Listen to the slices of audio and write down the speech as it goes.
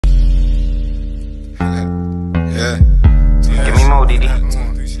Yeah. Give me more, Diddy.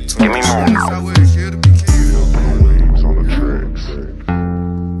 Give me more.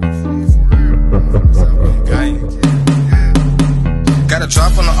 Got a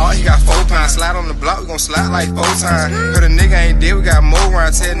drop on the art, he got 4 pounds. Slide on the block, we gon' slide like 4 times. Heard a nigga ain't dead, we got more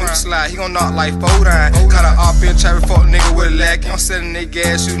round. Tell nigga slide, he gon' knock like 4 times. Caught a op in traffic, fuck nigga with a lack. I'm selling they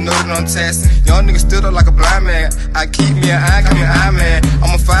gas, you know that I'm testing. Young nigga stood up like a blind man. I keep me an eye, call me eye man.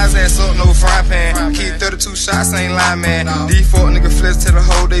 I'ma fire his ass up, no frying pan. Keep 32 shots, ain't lying, man. These fuck nigga flex till the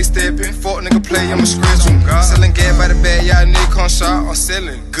whole day steppin'. Fuck nigga play, I'ma scratch him. Selling gas by the bag, y'all nigga come shot. I'm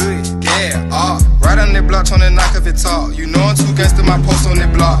selling good gas, right on that block, on that knock if it talk. You know I'm too gangsta, my post on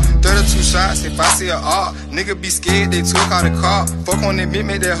that block. 32 shots, if I see a art, nigga be scared, they took out the car. Fuck on that bitch,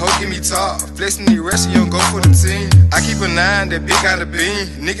 make that hoe give me talk. Flexing the rest, you don't go for the team. I keep a 9, that big got a beam.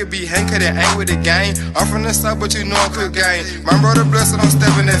 Nigga be hang, cause that ain't with the gang. I'm from the south, but you know I'm cook gang. My brother blessed, I'm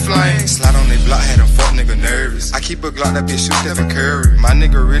stepping that flame. Slide on that block, had them fuck nigga nervous. I keep a Glock, that bitch shoot Stephen Curry. My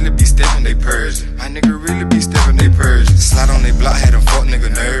nigga really be stepping, they Persian. My nigga really be stepping, they Persian. Slide on that block, had them fuck nigga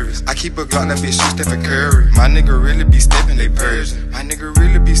nervous. I keep a Glock, that bitch shoot Stephen Curry. My nigga really be stepping, they Persian. My nigga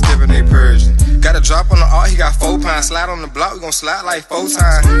really be stepping, they Persian. Got a drop on the art, he got 4 pounds. Slide on the block, we gon' slide like 4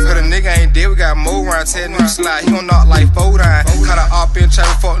 times. Cause a nigga ain't dead, we got more round. Tell nigga slide, he gon' knock like 4 times. Caught a op in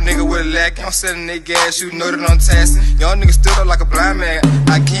traffic, fuck nigga with a lack. I'm selling they gas, you know that I'm testing. Young nigga stood up like a blind man.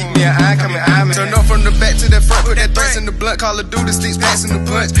 I keep me an eye, come eye man. Turn up from the back to the front, put that threats in the blunt. Call of Duty sticks, passing the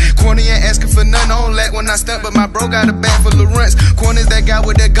punch. Kwon ain't asking for nothing, I don't lack when I stunt. But my bro got a bag full of runts. Kwon is that guy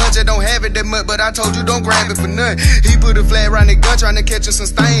with that gun, just don't have it that much. But I told you don't grab it for nothing. He put a flag around the gun, trying to catch us some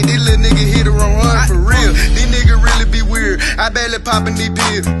stain. This little nigga hit or run for real. These niggas really be weird. I barely poppin' these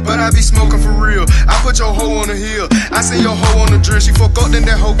pills, but I be smoking for real. I put your hoe on the hill, I send your hoe on the drill. She fuck up, then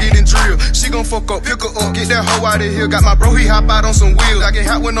that hoe getting drill. She gon' fuck up, pick her up, get that hoe out of here. Got my bro, he hop out on some wheels. I get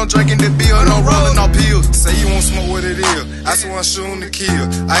hot when I'm drinking the beer and I'm rolling off pills. Say you won't smoke what it is, I just wanna shoot him to kill.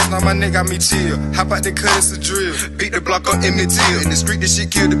 Ice on my neck got me chill, hop out the cut, it's a drill. Beat the block on Emmett Till. In the street, this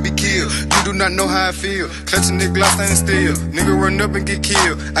shit kill to be killed. You do not know how I feel. Clutching the glass standing still, nigga run up and get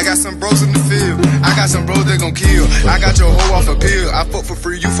killed. I got some bros in the field, I got some bros that gon' kill. I got your hoe off a pill. I fuck for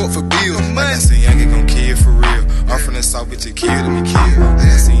free, you fuck for bills. I got some youngin' gon' kill for real. I'm from the south, but you kill to be killed. I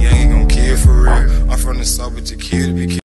got some youngin' gon' kill for real. I'm from the south, but you kill to be killed.